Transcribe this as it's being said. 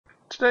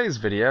today's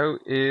video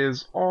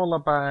is all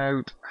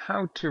about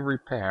how to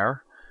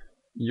repair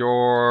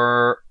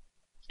your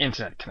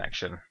internet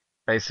connection,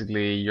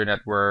 basically your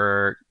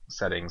network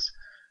settings.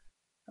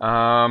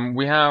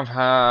 We have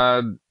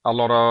had a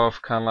lot of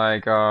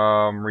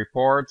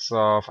reports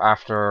of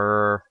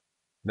after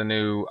the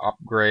new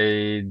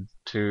upgrade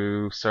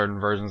to certain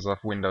versions of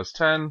Windows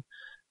 10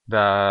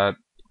 that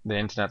the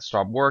internet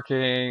stopped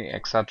working,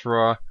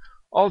 etc.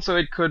 Also,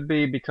 it could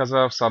be because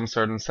of some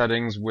certain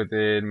settings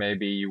within,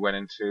 maybe you went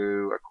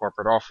into a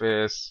corporate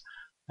office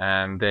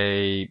and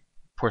they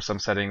put some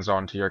settings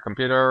onto your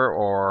computer,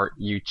 or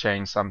you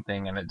changed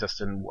something and it just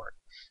didn't work.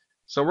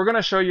 So we're going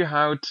to show you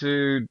how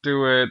to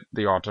do it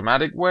the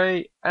automatic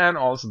way and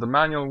also the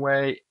manual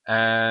way,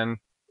 and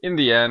in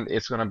the end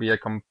it's going to be a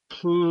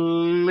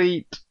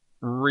complete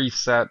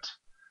reset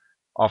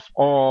of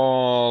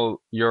all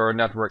your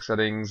network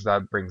settings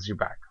that brings you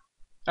back.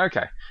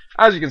 Okay,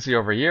 as you can see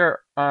over here,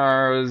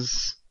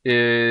 ours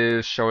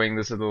is showing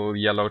this little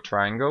yellow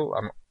triangle,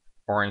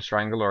 orange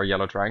triangle or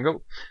yellow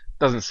triangle.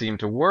 Doesn't seem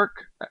to work,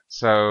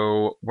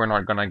 so we're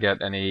not gonna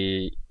get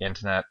any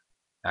internet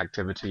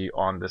activity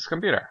on this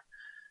computer.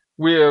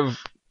 We have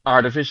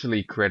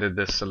artificially created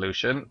this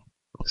solution,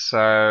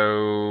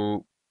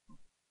 so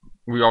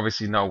we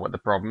obviously know what the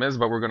problem is,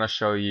 but we're gonna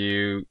show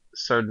you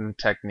certain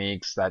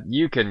techniques that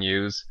you can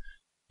use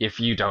if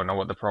you don't know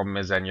what the problem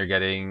is and you're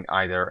getting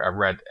either a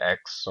red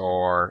X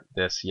or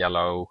this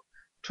yellow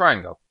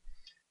triangle.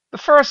 The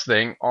first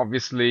thing,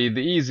 obviously,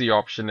 the easy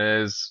option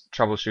is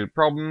troubleshoot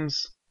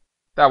problems.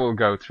 That will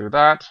go through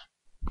that,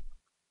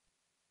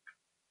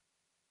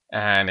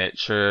 and it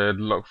should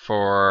look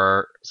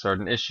for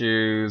certain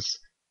issues,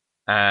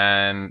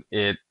 and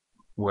it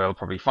will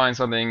probably find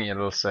something.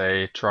 It'll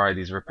say try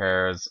these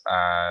repairs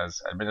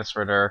as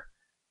administrator.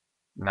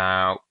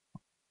 Now,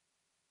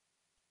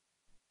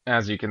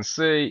 as you can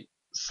see,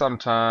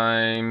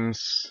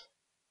 sometimes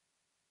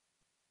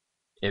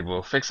it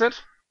will fix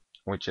it,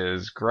 which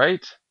is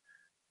great.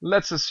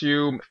 Let's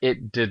assume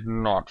it did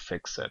not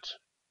fix it.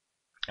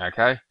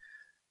 Okay.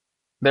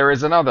 There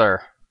is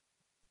another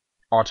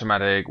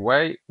automatic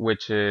way,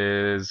 which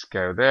is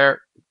go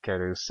there, go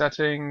to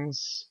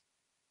settings,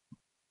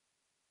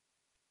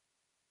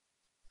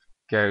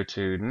 go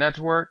to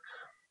network,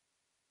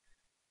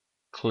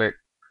 click,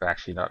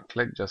 actually not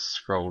click, just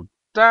scroll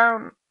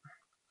down.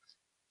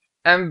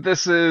 And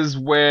this is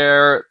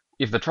where,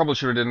 if the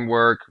troubleshooter didn't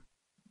work,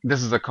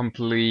 this is a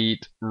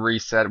complete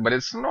reset, but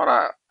it's not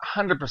a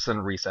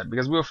 100% reset,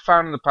 because we've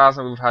found in the past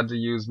that we've had to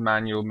use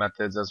manual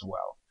methods as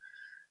well.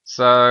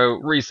 So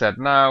reset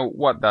now,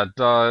 what that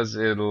does,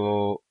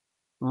 it'll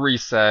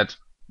reset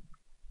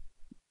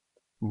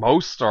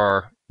most,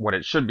 or what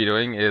it should be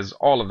doing is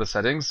all of the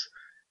settings,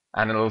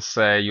 and it'll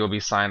say you'll be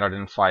signed out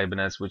in 5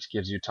 minutes, which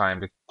gives you time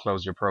to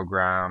close your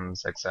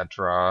programs,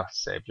 etc.,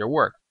 save your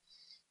work.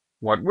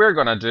 What we're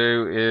gonna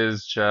do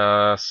is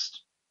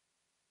just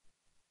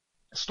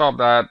stop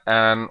that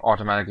and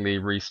automatically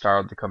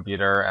restart the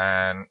computer,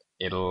 and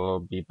it'll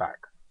be back.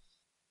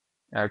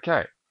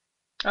 Okay.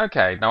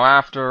 Okay, now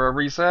after a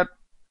reset,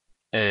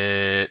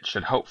 it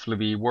should hopefully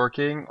be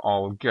working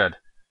all good.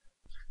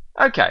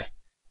 Okay,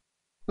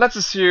 let's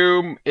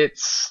assume it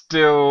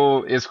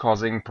still is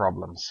causing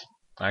problems.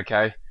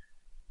 Okay,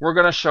 we're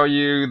gonna show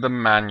you the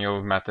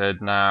manual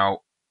method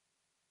now.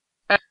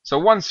 So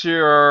once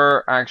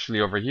you're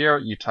actually over here,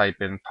 you type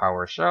in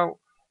PowerShell,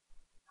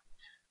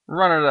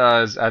 run it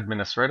as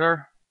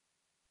administrator.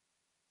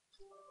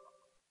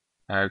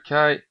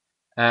 Okay,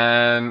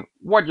 and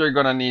what you're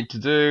gonna need to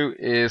do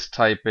is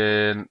type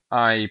in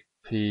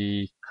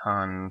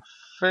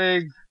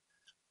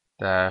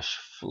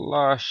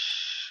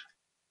ipconfig-flush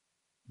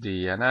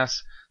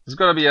DNS. There's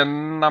gonna be a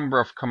number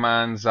of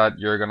commands that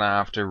you're gonna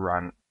have to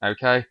run.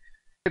 Okay,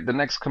 the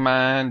next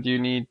command you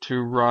need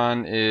to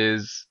run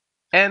is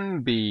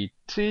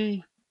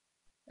nbt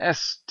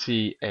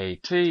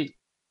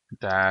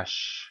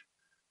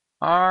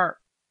stat-r.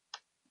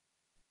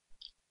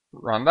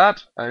 Run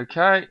that.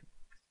 Okay.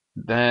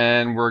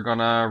 Then we're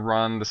gonna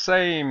run the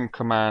same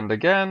command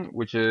again,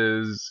 which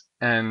is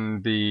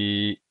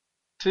nbt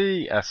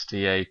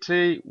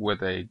stat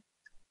with a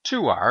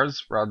 2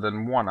 R's rather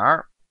than 1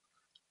 R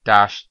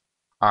dash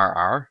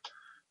rr.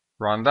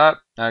 Run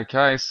that.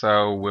 Okay,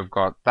 so we've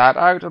got that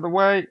out of the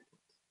way.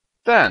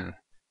 Then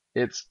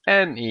it's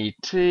net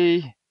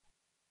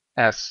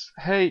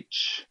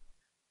sh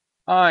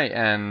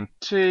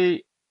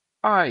int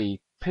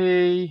ip,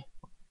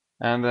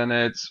 and then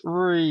it's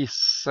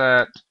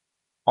reset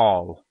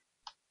all.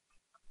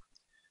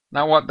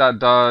 Now what that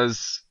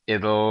does,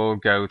 it'll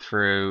go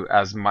through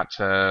as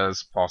much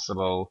as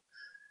possible.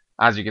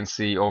 As you can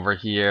see over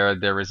here,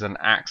 there is an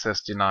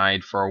access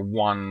denied for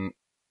one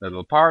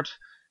little part.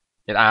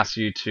 It asks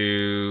you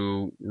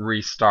to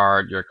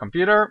restart your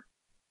computer.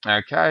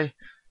 Okay,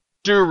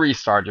 do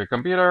restart your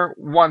computer.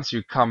 Once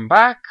you come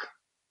back,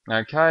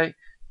 okay,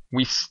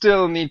 we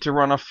still need to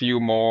run a few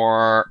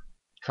more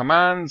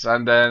commands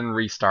and then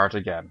restart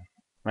again.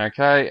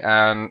 Okay,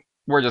 and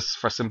we're just,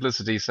 for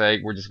simplicity's sake,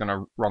 we're just going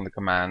to run the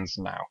commands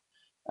now.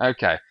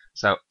 Okay,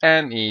 So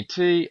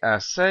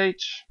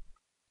NETSH,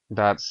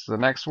 that's the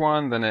next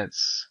one. Then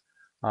it's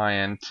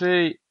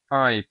INT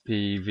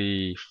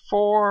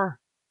IPv4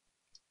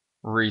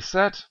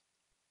 reset.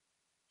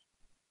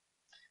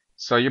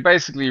 So you're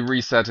basically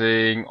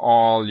resetting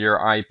all your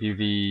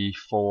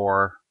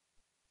IPv4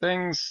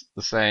 things,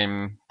 the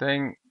same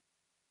thing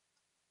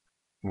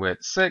with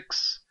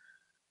 6.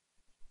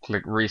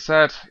 Click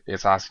reset,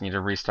 it's asking you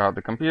to restart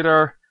the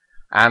computer.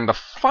 And the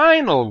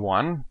final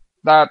one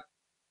that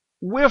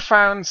we've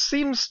found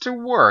seems to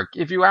work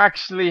if you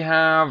actually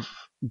have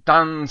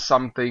done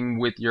something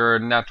with your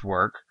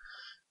network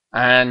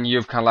and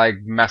you've kind of like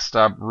messed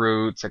up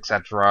routes,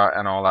 etc.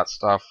 and all that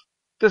stuff.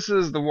 This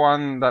is the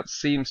one that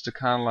seems to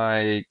kind of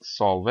like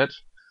solve it.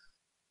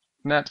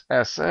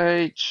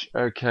 NetSH,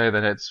 okay,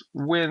 then it's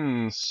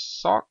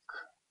winsock.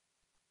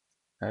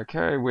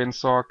 Okay,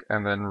 winsock,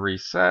 and then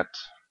reset.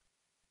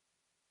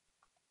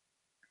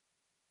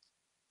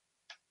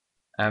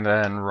 And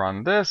then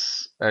run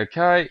this.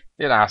 Okay,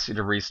 it asks you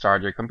to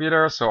restart your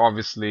computer, so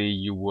obviously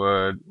you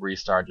would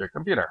restart your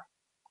computer.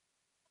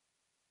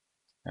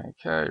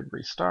 Okay,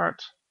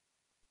 restart.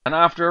 And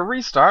after a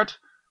restart,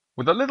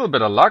 with a little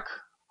bit of luck,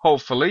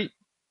 hopefully,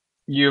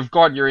 you've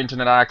got your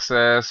internet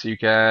access, you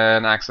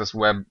can access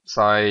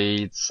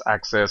websites,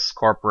 access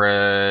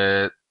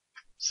corporate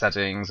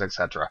settings,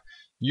 etc.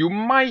 You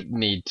might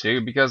need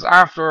to, because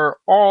after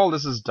all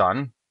this is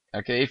done,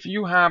 okay, if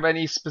you have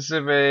any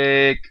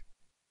specific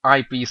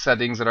IP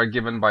settings that are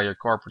given by your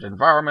corporate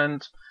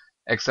environment,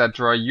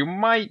 etc., you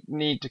might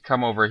need to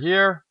come over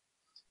here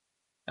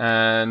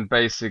and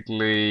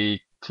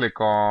basically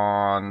click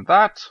on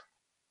that.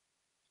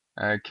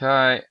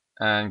 Okay,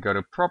 and go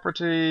to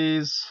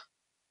properties.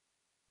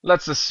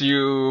 Let's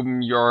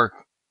assume your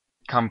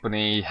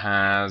company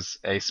has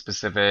a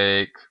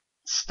specific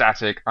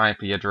static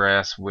IP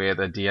address with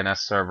a DNS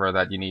server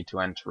that you need to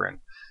enter in.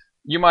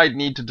 You might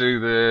need to do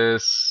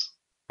this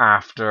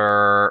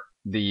after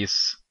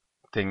these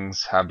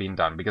things have been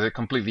done, because it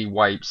completely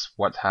wipes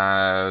what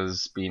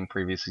has been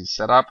previously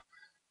set up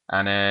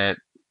and it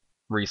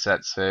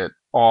resets it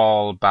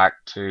all back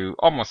to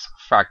almost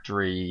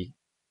factory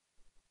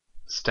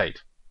state.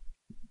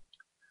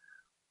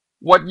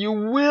 What you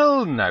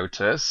will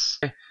notice,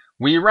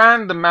 we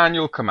ran the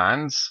manual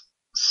commands.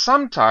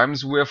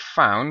 Sometimes we've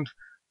found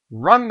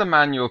run the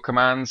manual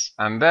commands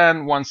and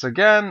then once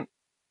again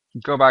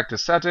go back to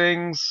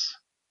settings,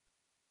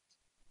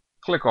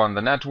 click on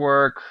the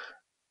network,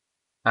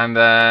 and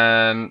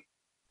then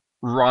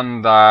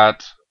run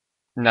that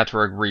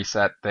network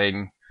reset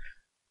thing.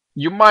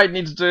 You might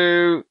need to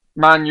do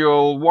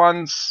manual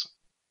once,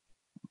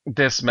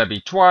 this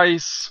maybe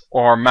twice,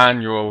 or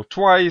manual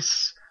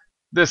twice.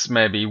 This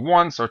may be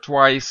once or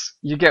twice.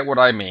 You get what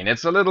I mean.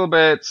 It's a little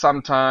bit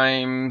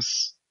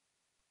sometimes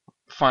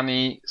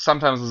funny,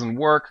 sometimes doesn't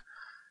work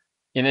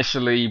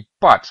initially,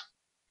 but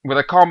with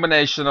a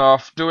combination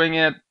of doing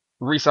it,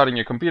 restarting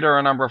your computer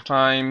a number of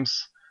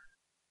times,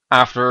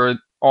 after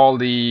all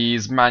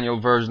these manual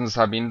versions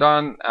have been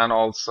done, and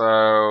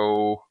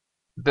also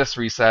this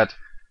reset,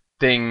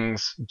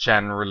 things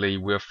generally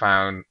we've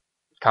found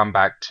come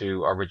back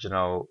to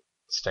original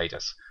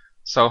status.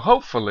 So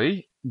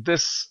hopefully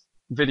this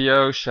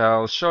video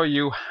shall show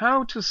you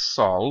how to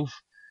solve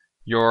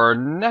your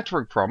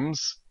network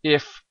problems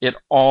if it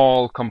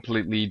all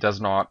completely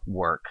does not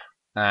work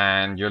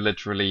and you're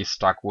literally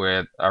stuck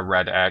with a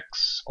red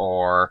X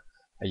or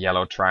a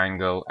yellow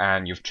triangle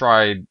and you've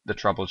tried the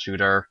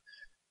troubleshooter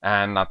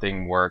and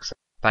nothing works.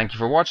 Thank you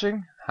for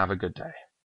watching. Have a good day.